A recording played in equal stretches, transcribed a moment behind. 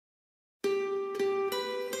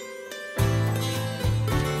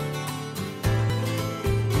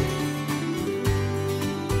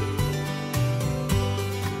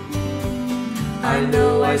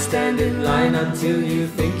I stand in line until you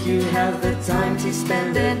think you have the time to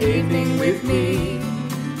spend an evening with me.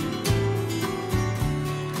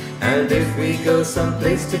 And if we go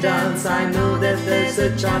someplace to dance, I know that there's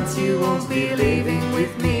a chance you won't be leaving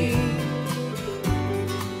with me.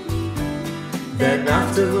 Then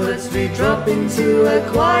afterwards we drop into a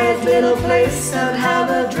quiet little place and have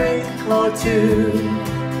a drink or two.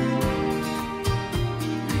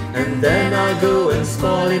 And then I go and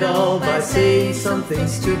spoil it all by saying something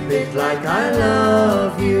stupid like I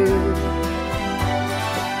love you.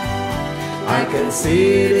 I can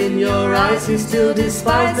see it in your eyes, you still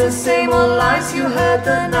despise the same old lies you heard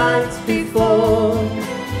the night before.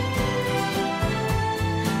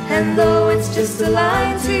 And though it's just a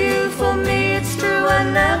line to you, for me it's true, I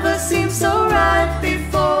never seemed so right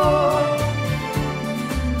before.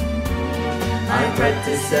 I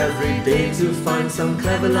practice every day to find some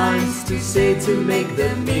clever lines to say to make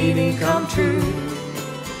the meaning come true.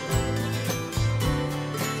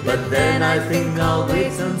 But then I think I'll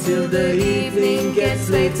wait until the evening gets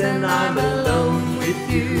late and I'm alone with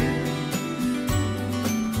you.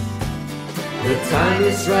 The time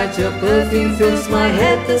is right, your perfume fills my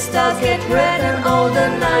head, the stars get red and all the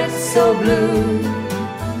nights so blue.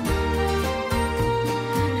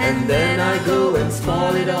 And then I go and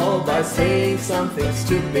spoil it all by saying something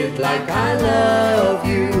stupid like I love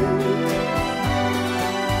you.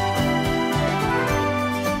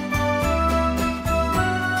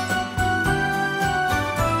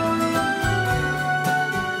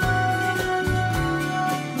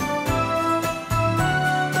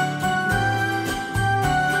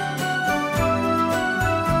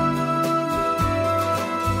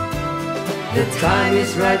 The time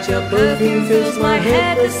is right, your perfume fills my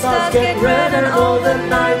head, the stars get red and all the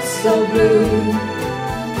nights so blue.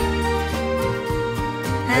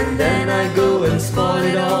 And then I go and spoil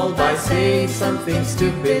it all by saying something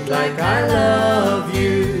stupid like I love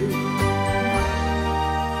you.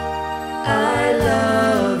 I love you.